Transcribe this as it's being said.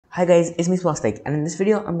Hi guys, it's me Swastik, and in this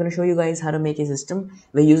video I'm going to show you guys how to make a system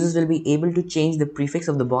where users will be able to change the prefix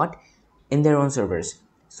of the bot in their own servers.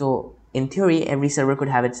 So in theory, every server could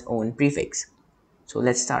have its own prefix. So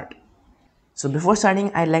let's start. So before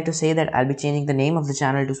starting, I'd like to say that I'll be changing the name of the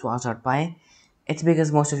channel to Swas.py. It's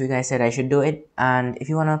because most of you guys said I should do it, and if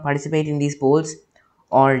you want to participate in these polls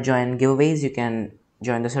or join giveaways, you can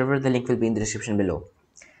join the server. The link will be in the description below.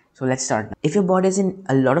 So let's start now. If your bot is in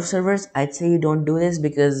a lot of servers, I'd say you don't do this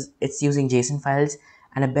because it's using JSON files,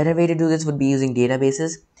 and a better way to do this would be using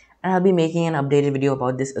databases. And I'll be making an updated video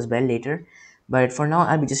about this as well later. But for now,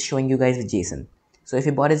 I'll be just showing you guys with JSON. So if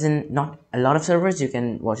your bot is in not a lot of servers, you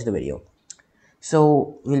can watch the video.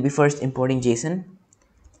 So we'll be first importing JSON,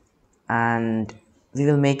 and we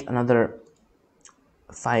will make another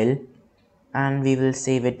file and we will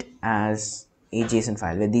save it as a JSON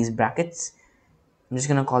file with these brackets. I'm just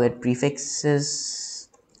gonna call it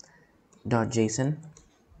prefixes.json.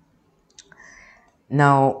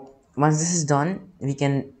 Now once this is done, we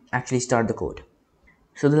can actually start the code.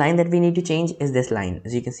 So the line that we need to change is this line.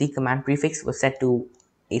 As you can see, command prefix was set to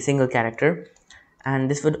a single character, and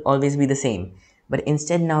this would always be the same, but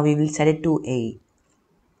instead now we will set it to a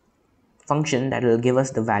function that will give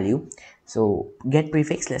us the value. So get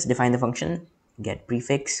prefix, let's define the function get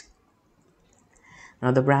prefix.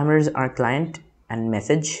 Now the parameters are client and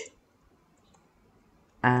message,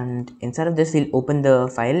 and inside of this we'll open the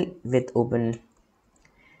file with open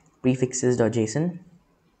prefixes.json.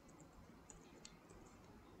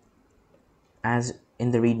 As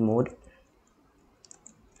in the read mode,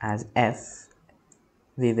 as f,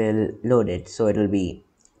 we will load it, so it will be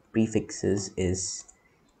prefixes is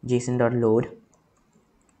json.load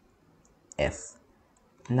f.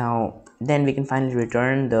 Now then we can finally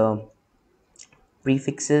return the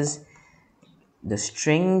prefixes, the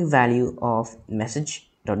string value of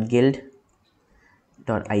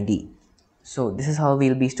message.guild.id. So this is how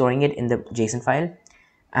we'll be storing it in the JSON file,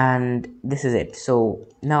 and this is it. So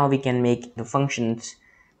now we can make the functions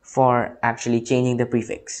for actually changing the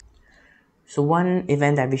prefix. So one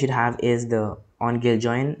event that we should have is the on guild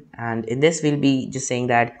join, and in this we'll be just saying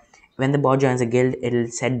that when the bot joins a guild, it'll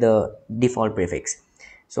set the default prefix.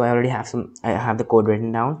 So I have the code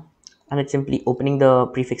written down, and it's simply opening the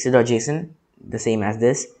prefixes.json, the same as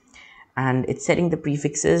this, and it's setting the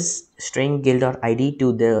prefixes string guild.id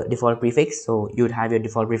to the default prefix. So you would have your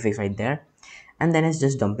default prefix right there, and then it's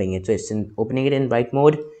just dumping it. So it's opening it in write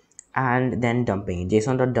mode and then dumping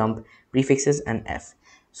json.dump prefixes and f.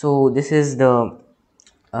 So this is the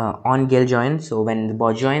on guild join. So when the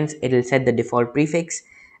bot joins, it'll set the default prefix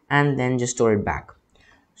and then just store it back.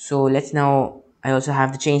 So let's now, I also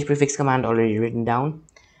have the change prefix command already written down.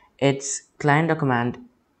 It's client.command.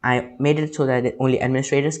 I made it so that only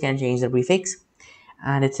administrators can change the prefix,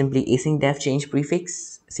 and it's simply async def change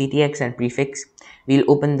prefix ctx and prefix. We'll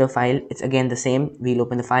open the file, it's again the same. We'll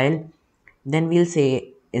open the file, then we'll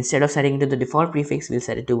say instead of setting it to the default prefix, we'll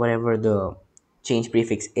set it to whatever the change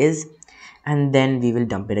prefix is, and then we will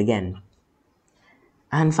dump it again.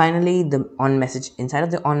 And finally, the on message, inside of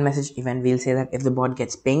the on message event, we'll say that if the bot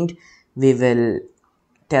gets pinged, we will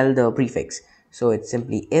tell the prefix. So it's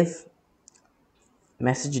simply if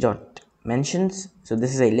message.mentions. So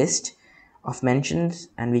this is a list of mentions,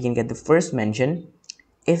 and we can get the first mention.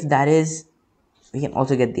 If that is, we can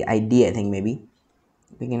also get the ID. I think maybe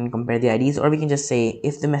we can compare the IDs, or we can just say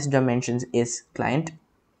if the message.mentions is client,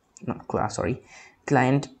 not class, sorry,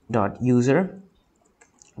 client.user,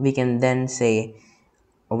 we can then say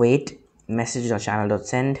await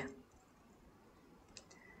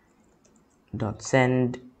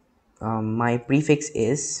message.channel.send my prefix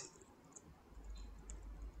is,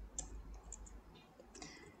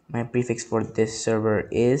 my prefix for this server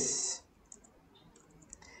is,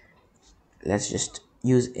 let's just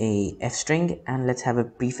use a f string and let's have a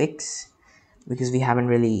prefix because we haven't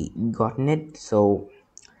really gotten it. So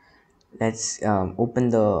let's open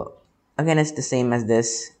the, again it's the same as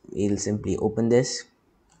this. We'll simply open this,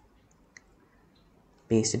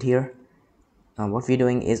 paste it here. What we're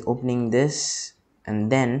doing is opening this,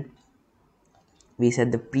 and then we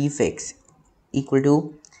set the prefix equal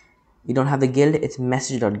to, we don't have the guild, it's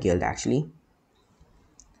message.guild actually,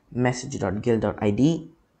 message.guild.id,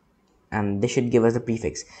 and this should give us the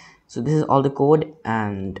prefix. So this is all the code,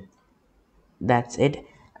 and that's it.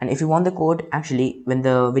 And if you want the code, actually when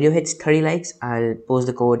the video hits 30 likes, I'll post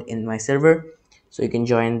the code in my server, so you can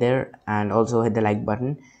join there and also hit the like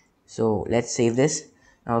button. So let's save this.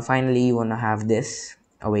 Now finally you want to have this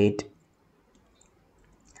await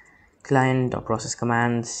client or process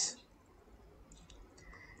commands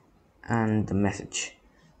and the message.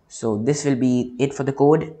 So this will be it for the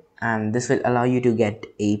code, and this will allow you to get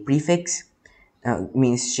a prefix,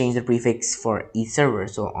 means change the prefix for each server.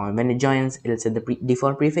 So when it joins, it'll set the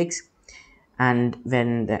default prefix, and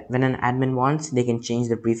when an admin wants, they can change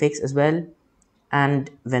the prefix as well. And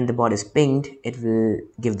when the bot is pinged, it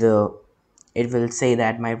will say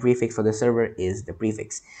that my prefix for the server is the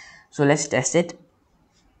prefix. So let's test it.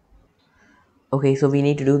 Okay, so we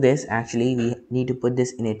need to do this. Actually, we need to put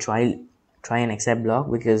this in a try and accept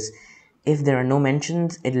block, because if there are no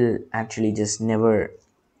mentions, it'll actually just never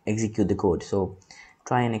execute the code. So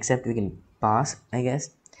try and accept, we can pass, I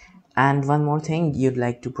guess. And one more thing, you'd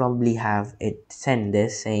like to probably have it send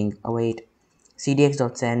this saying await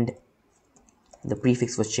cdx.send, the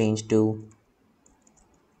prefix was changed to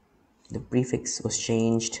the prefix was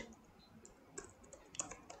changed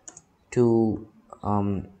to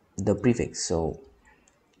the prefix. So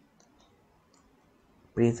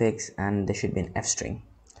prefix, and there should be an f string.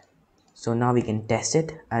 So now we can test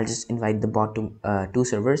it. I'll just invite the bot to two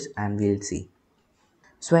servers and we'll see.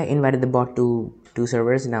 So I invited the bot to two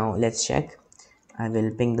servers. Now let's check. I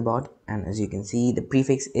will ping the bot, and as you can see, the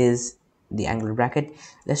prefix is the angular bracket.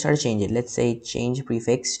 Let's try to change it. Let's say change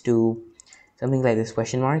prefix to something like this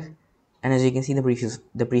question mark, and as you can see,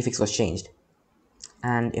 the prefix was changed.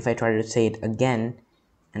 And if I try to say it again,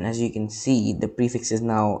 and as you can see, the prefix is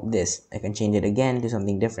now this. I can change it again to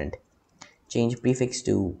something different. Change prefix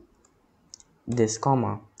to this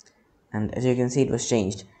comma, and as you can see, it was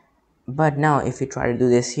changed. But now if we try to do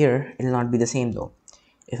this here, it will not be the same though.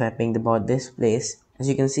 If I ping the bot this place, as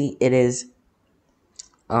you can see,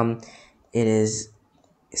 um it is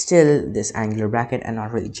still this angular bracket and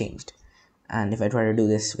not really changed. And if I try to do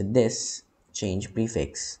this with this change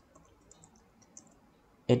prefix,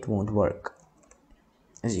 it won't work.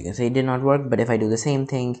 As you can see, it did not work. But if I do the same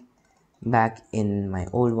thing back in my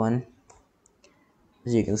old one,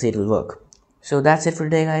 as you can see, it will work. So that's it for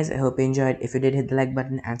today, guys. I hope you enjoyed. If you did, hit the like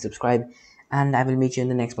button and subscribe, and I will meet you in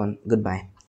the next one. Goodbye.